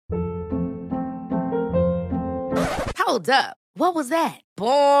Hold up. What was that?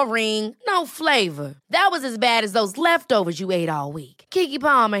 Boring. No flavor. That was as bad as those leftovers you ate all week. Keke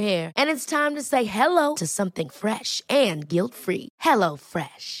Palmer here, and it's time to say hello to something fresh and guilt-free. Hello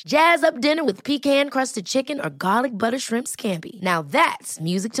Fresh. Jazz up dinner with pecan-crusted chicken or garlic butter shrimp scampi. Now that's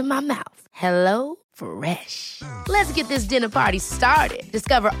music to my mouth. Hello Fresh. Let's get this dinner party started.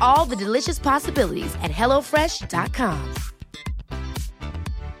 Discover all the delicious possibilities at hellofresh.com.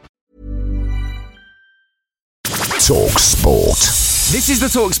 talkSPORT. This is the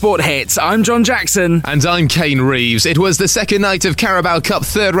talkSPORT Hits. I'm John Jackson. And I'm Kane Reeves. It was the second night of Carabao Cup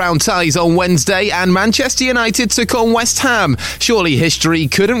third-round ties on Wednesday, and Manchester United took on West Ham. Surely history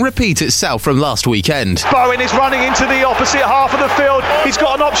couldn't repeat itself from last weekend. Bowen is running into the opposite half of the field. He's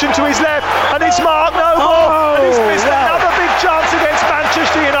got an option to his left, and it's Mark Noble. And he's missed another big chance against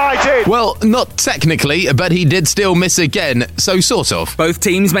Manchester United. Well, not technically, but he did still miss again, so sort of. Both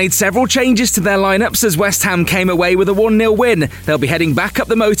teams made several changes to their lineups as West Ham came away with a 1-0 win. They'll be heading back up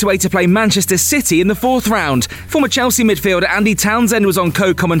the motorway to play Manchester City in the fourth round. Former Chelsea midfielder Andy Townsend was on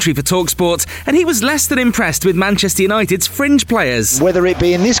co-commentary for talkSPORT, and he was less than impressed with Manchester United's fringe players. Whether it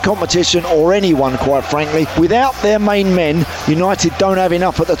be in this competition or anyone, quite frankly, without their main men, United don't have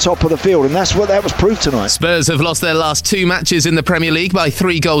enough at the top of the field, and that's what that was proved tonight. Spurs have lost their last two matches in the Premier League by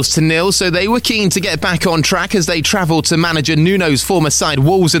 3-0, so they were keen to get back on track as they travelled to manager Nuno's former side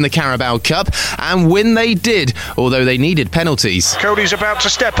Wolves in the Carabao Cup, and win they did, although they needed penalties. Cody's about to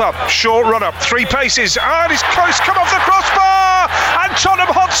step up. Short run up. 3 paces. And he's close. Come off the crossbar. And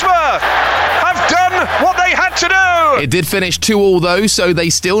Tottenham Hotspur have done what they had to do. It did finish 2-2 though, so they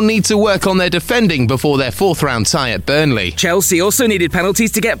still need to work on their defending before their fourth round tie at Burnley. Chelsea also needed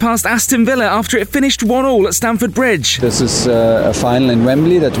penalties to get past Aston Villa after it finished 1-1 at Stamford Bridge. This is a final in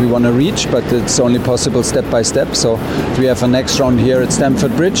Wembley that we want to reach, but it's only possible step by step. So if we have a next round here at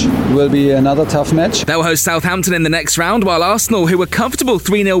Stamford Bridge, it will be another tough match. They'll host Southampton in the next round, while Arsenal, who were comfortable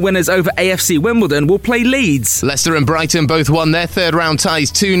 3-0 winners over AFC Wimbledon, will play Leeds. Leicester and Brighton both won their third round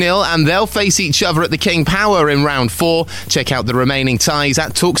ties 2-0, and they'll face each other at the King Power in round 4. Check out the remaining ties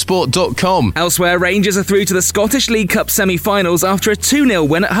at talksport.com. Elsewhere, Rangers are through to the Scottish League Cup semi-finals after a 2-0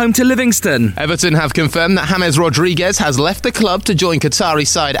 win at home to Livingston. Everton have confirmed that James Rodriguez has left the club to join Qatari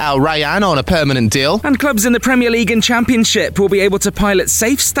side Al Rayyan on a permanent deal. And clubs in the Premier League and Championship will be able to pilot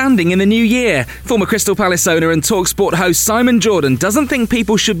safe standing in the new year. Former Crystal Palace owner and talkSPORT host Simon Jordan doesn't think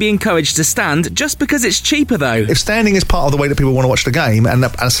people should be encouraged to stand just because it's cheaper though. If standing is part of the way that people want to watch the game, and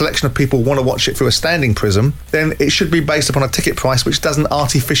a selection of people want to watch it through a standing prism, then it should be based upon a ticket price which doesn't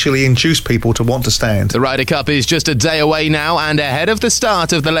artificially induce people to want to stand. The Ryder Cup is just a day away now, and ahead of the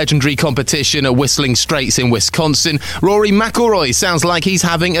start of the legendary competition at Whistling Straits in Wisconsin, Rory McIlroy sounds like he's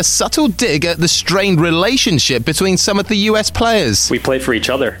having a subtle dig at the strained relationship between some of the US players. We play for each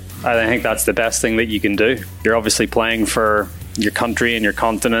other. I think that's the best thing that you can do. You're obviously playing for your country and your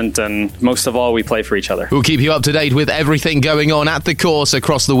continent, and most of all, we play for each other. We'll keep you up to date with everything going on at the course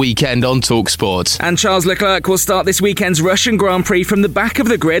across the weekend on talkSPORT. And Charles Leclerc will start this weekend's Russian Grand Prix from the back of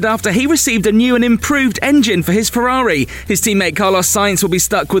the grid after he received a new and improved engine for his Ferrari. His teammate Carlos Sainz will be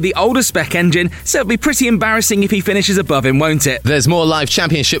stuck with the older spec engine, so it'll be pretty embarrassing if he finishes above him, won't it? There's more live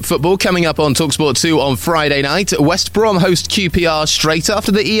championship football coming up on talkSPORT 2 on Friday night. West Brom host QPR straight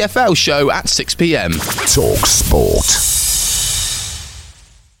after the EFL show at 6 p.m. talkSPORT.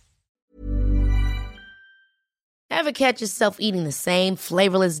 Ever catch yourself eating the same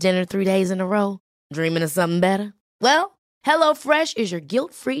flavorless dinner 3 days in a row? Dreaming of something better? Well, HelloFresh is your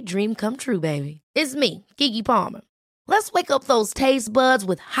guilt-free dream come true, baby. It's me, Keke Palmer. Let's wake up those taste buds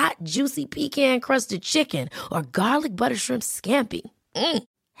with hot, juicy pecan-crusted chicken or garlic butter shrimp scampi.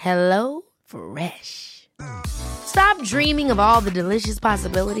 Hello Fresh. Stop dreaming of all the delicious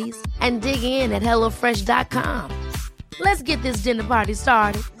possibilities and dig in at HelloFresh.com. Let's get this dinner party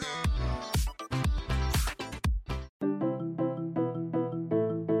started.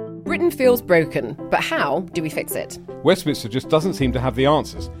 Britain feels broken, but how do we fix it? Westminster just doesn't seem to have the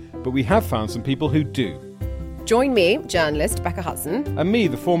answers, but we have found some people who do. Join me, journalist Becca Hudson. And me,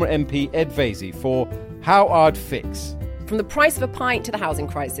 the former MP Ed Vaizey, for How I'd Fix. From the price of a pint to the housing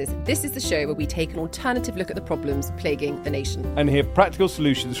crisis, this is the show where we take an alternative look at the problems plaguing the nation. And hear practical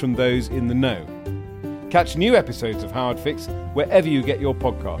solutions from those in the know. Catch new episodes of How I'd Fix wherever you get your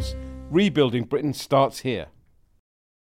podcasts. Rebuilding Britain starts here.